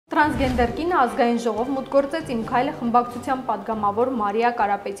Տրանսգենդեր կինը ազգային ժողով մուտք գործեց իմ քայլը խմբակցության պատգամավոր Մարիա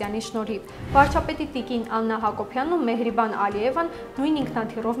Կարապետյանի շնորհիվ։ Վարչապետի տիկին Աննա Հակոբյանն ու Մեհրիբան Ալիևան նույն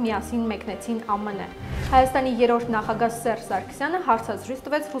ինքնաթիռով միասին մեկնեցին ԱՄՆ։ Հայաստանի երրորդ նախագահ Սերժ Սարգսյանը հարցազրույց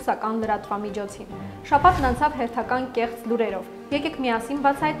տվեց ռուսական լրատվամիջոցին։ Շաբաթն անցավ հերթական կեղծ լուրերով։ Եկեք միասին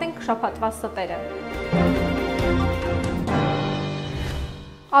բացահայտենք շաբաթվա ստերը։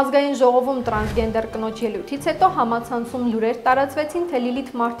 Ազգային ժողովում տրանսգենդեր կնոջ ելույթից հետո համացանցում լուրեր տարածվեցին, թե Լիլիթ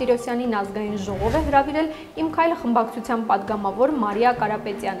Մարտիրոսյանին ազգային ժողով է հրավիրել իմ քայլը խմբակցության պատգամավոր Մարիա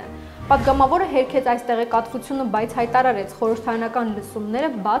Կարապետյանը։ Պատգամավորը հերքեց այս տեղեկատվությունը, բայց հայտարարեց խորհրդարանական լսումները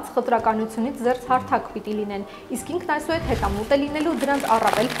բաց խտրականությունից զերծ հարթակ պիտի լինեն, իսկ ինքն այսուհետ հետամուտ է լինելու դրանց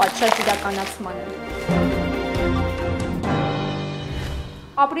առավել պատշաճ իրականացմանը։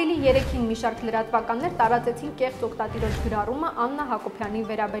 Ապրիլի 3-ին մի շարք լրատվականներ տարածեցին կեղծ օգտատիրոջ գրառումը Աննա Հակոբյանի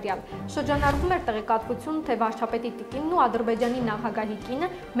վերաբերյալ։ Շրջանառվում էր տեղեկատվություն, թե վարչապետի տիկինն ու Ադրբեջանի նախագահի կինը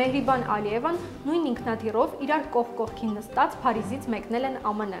Մեհրիբան Ալիևան նույն ինքնաթիռով իրար կողք կողքի նստած Փարիզից մեկնել են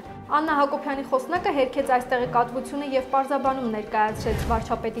ԱՄՆ։ Աննա Հակոբյանի խոսնակը հերքեց այս տեղեկատվությունը եւ պարզաբանում ներկայացրեց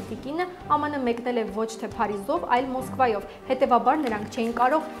վարչապետի տիկինը ԱՄՆ մեկնել է ոչ թե Փարիզով, այլ Մոսկվայով, հետեւաբար նրանք չէին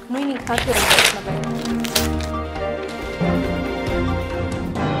կարող նույն ինքնաթիռով գտնվել։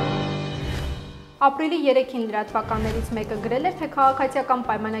 Ապրիլի 3-ին լրատվականներից մեկը գրել էր, թե քաղաքացիական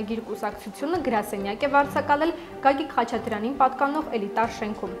պայմանագիր կուսակցությունը գրասենյակ է վարձակալել Գագիկ Խաչատրյանին պատկանող էլիտար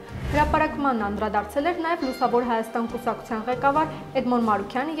շենքում։ Հրապարակման անդրադարձել էր նաև Լուսավոր Հայաստան կուսակցության ղեկավար Էդմոն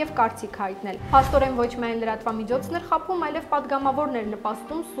Մարուքյանը եւ կարծիք հայտնել։ Փաստորեն ոչ միայն լրատվամիջոցն էր խաբում, այլև պատգամավորն էր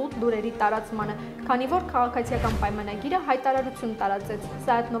նպաստում սուտ լուրերի տարածմանը, քանի որ քաղաքացիական պայմանագիրը հայտարարություն տարածեց։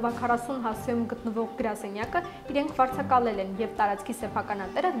 Սա այդ Նովա 40 հասցեում գտնվող գրասենյակը իրենք վարձակալել են եւ տարածքի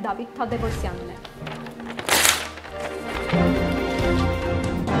սեփականատերը Դավիթ Թադևոսյանն է։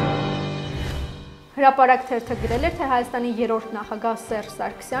 Հրապարակ թերթը գրել էր, թե Հայաստանի երրորդ նախագահ Սերժ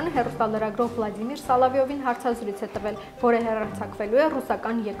Սարգսյանը հեռուստալրագրող Վլադիմիր Սալավիովին հարցազրույց է տվել, որը հեռարձակվելու է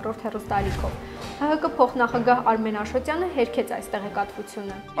ռուսական երկրորդ հեռուստաալիքով։ ՀՀԿ փոխնախագահ Արմեն Աշոտյանը հերքեց այս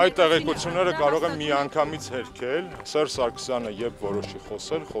տեղեկատվությունը։ Այդ տեղեկությունները կարող են միանգամից հերքել։ Սերժ Սարգսյանը երբ որոշի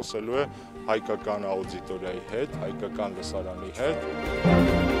խոսել, խոսելու է հայկական աուդիտորիայի հետ, հայկական լսարանի հետ։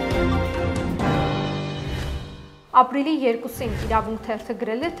 Ապրիլի 2-ին իրավունք թերթը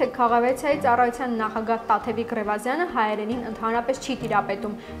գրել է, թե քաղաքացիայի ծառայության նախագահ Տաթևիկ Ռևազյանը հայերենին ընդհանրապես չի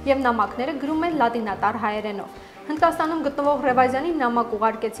տիրապետում եւ նամակները գրում են լատինատար հայերենով։ Հնդկաստանում գտնվող Ռևազյանին նամակ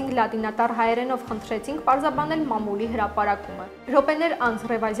ուղարկեցինք լատինատար հայերենով, խնդրեցինք պարզաբանել մամուլի հրապարակումը։ Րոպեներ անց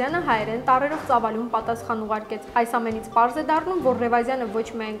Ռևազյանը հայերեն տառերով ծավալուն պատասխան ուղարկեց։ Այս ամենից պարզ է դառնում, որ Ռևազյանը ոչ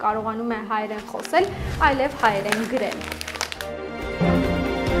միայն կարողանում է հայերեն խոսել, այլև հայերեն գրել։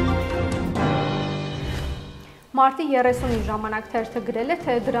 Մարտի 30-ի ժամանակ թերթը գրել է,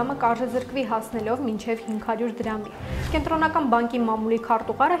 թե դրամը կարժեզրկվի հասնելով մինչև 500 դրամի։ Կենտրոնական բանկի մամուլի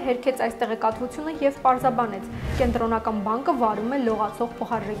քարտուղարը հերքեց այս տեղեկատվությունը եւ պարզաբանեց. Կենտրոնական բանկը վարում է լողացող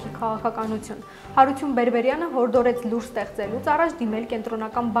փոխարժեքի քաղաքականություն։ Հարություն Բերբերյանը հորդորեց լուր ստեղծելուց առաջ դիմել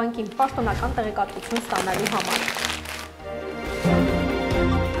կենտրոնական բանկին պաշտոնական տեղեկատվություն ստանալու համար։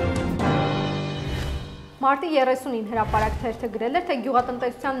 Մարտի 30-ին հրապարակ թերթը գրել էր, թե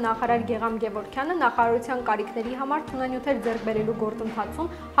գյուղատնտեսության նախարար Եղան նախարարության կարիքների համար թունանյութեր ձեռք բերելու գործընթացում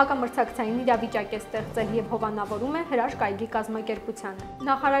հակամրցակցային իրավիճակ է ստեղծել եւ հովանավորում է հրաշք այգի կազմակերպությանը։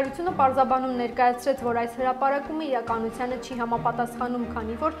 Նախարարությունը պարզաբանում ներկայացրեց, որ այս հրապարակումը իրականությանը չի համապատասխանում,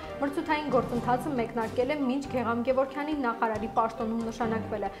 քանի որ մրցութային գործընթացը մեկնարկել է մինչ Եղան նախարարի պաշտոնում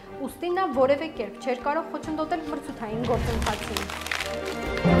նշանակվել է, ուստի նա որևէ կերպ չէր կարող խոչընդոտել մրցութային գործընթացին։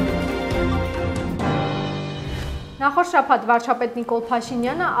 Նախորդ շաբաթ վարչապետ Նիկոլ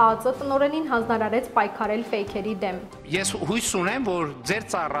Փաշինյանը ԱԱԾ տնօրենին հանձնարարեց պայքարել ֆեյքերի դեմ։ Ես հույս ունեմ, որ ձեր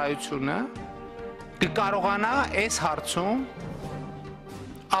ծառայությունը կկարողանա այս հարցում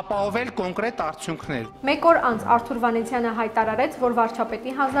ապահովել կոնկրետ արդյունքներ։ Մեկ օր անց Արթուր Վանեցյանը հայտարարեց, որ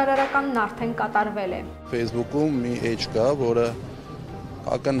վարչապետի հանձնարարականն արդեն կատարվել է։ Facebook-ում մի էջ կա, որը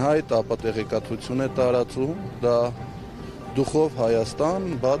ակնհայտ ապատեղեկատվություն է տարածում, դա Դուխով Հայաստան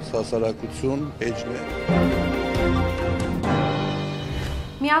բաց հասարակություն էջն է։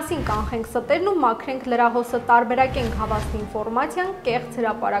 Միասին կանխենք ստերն ու մաքրենք լրահոսը, տարբերակենք հավաստի ինֆորմացիան կեղծ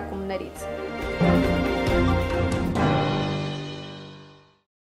հրապարակումներից։